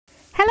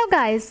Hello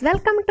guys,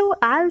 welcome to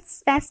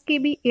Ielts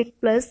SKB 8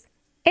 Plus.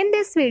 In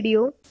this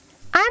video,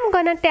 I'm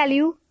gonna tell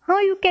you how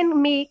you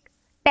can make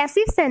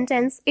passive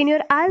sentence in your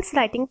Ielts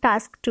writing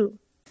task 2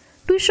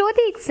 to show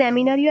the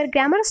examiner your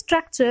grammar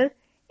structure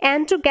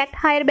and to get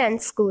higher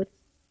band score.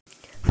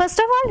 First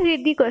of all,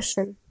 read the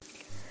question.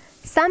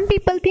 Some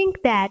people think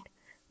that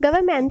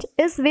government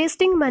is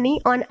wasting money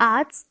on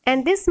arts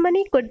and this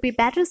money could be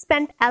better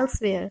spent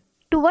elsewhere.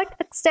 To what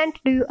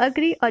extent do you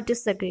agree or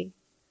disagree?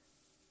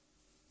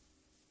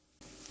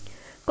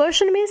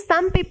 Question में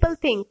some people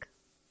think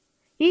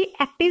ये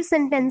active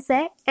sentence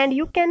है and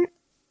you can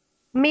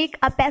make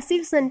a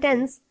passive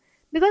sentence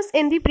because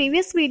in the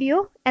previous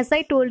video as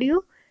I told you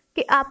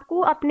कि आपको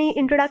अपने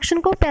introduction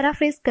को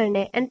paraphrase करना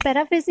है and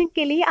paraphrasing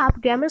के लिए आप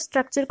ग्रामर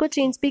स्ट्रक्चर को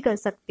चेंज भी कर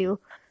सकते हो.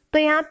 तो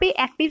यहाँ पे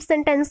एक्टिव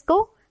सेंटेंस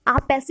को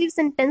आप पैसिव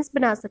सेंटेंस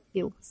बना सकते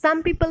हो.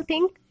 सम पीपल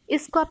थिंक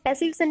इसको आप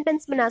पैसिव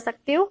सेंटेंस बना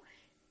सकते हो.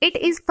 It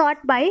is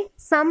thought bye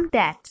some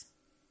that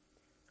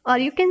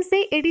और you can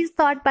say it is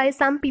thought bye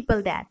some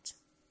people that.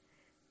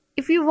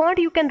 If you want,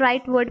 you can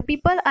write word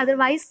people,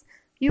 otherwise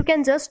you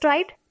can just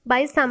write by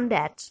some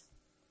that.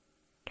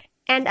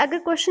 And अगर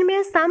question में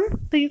है some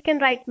तो you can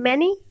write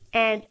many,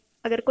 and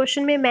अगर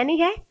question में many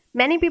है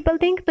many people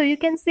think तो you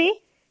can say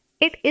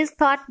it is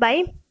thought by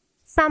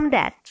some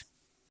that.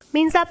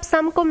 Means आप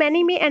some को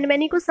many में and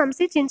many को some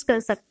से चेंज कर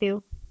सकते हो.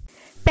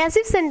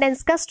 पैसिव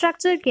सेंटेंस का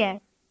स्ट्रक्चर क्या है?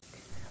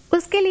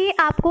 उसके लिए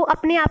आपको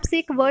अपने आप से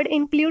एक वर्ड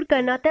इंक्लूड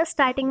करना होता है.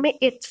 स्टार्टिंग में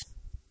it,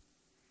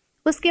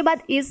 उसके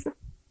बाद is,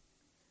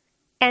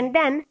 and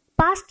then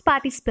past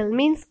participle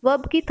means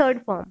verb की थर्ड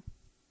फॉर्म.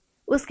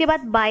 उसके बाद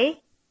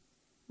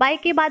बाय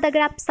के बाद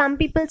अगर आप सम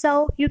पीपल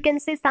चाहो you can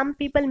say some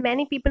people,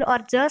 many people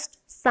और जस्ट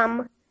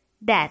सम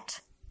दैट.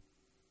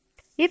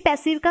 ये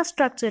पैसिव का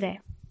स्ट्रक्चर है.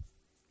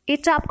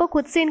 इट आपको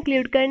खुद से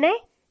इंक्लूड करना है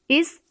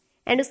इज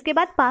एंड उसके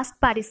बाद पास्ट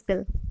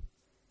पार्टिसिपल.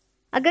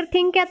 अगर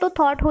थिंक है तो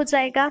थॉट हो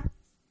जाएगा.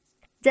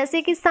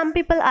 जैसे कि सम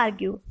पीपल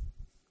आर्ग्यू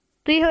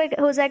तो ये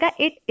हो जाएगा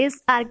it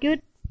is argued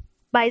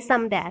bye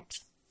some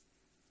that.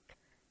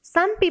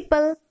 Some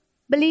people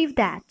believe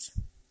that.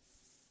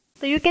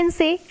 So you can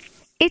say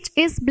it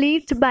is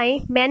believed by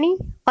many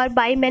or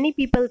by many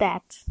people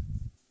that.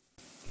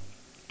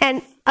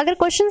 And अगर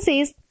question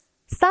says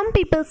some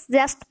people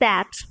suggest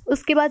that,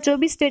 उसके बाद जो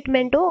भी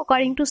statement हो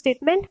according to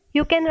statement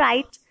you can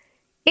write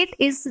it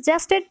is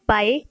suggested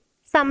by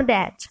some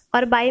that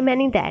or by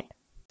many that.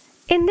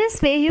 In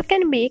this way you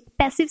can make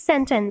passive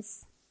sentence.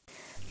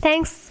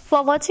 Thanks for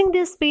watching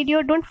this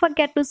video. Don't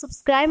forget to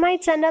subscribe my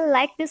channel,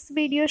 like this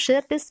video,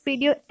 share this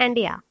video, and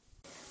yeah.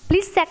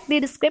 Please check the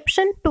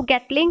description to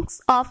get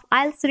links of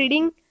IELTS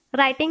reading,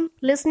 writing,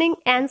 listening,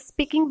 and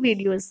speaking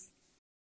videos.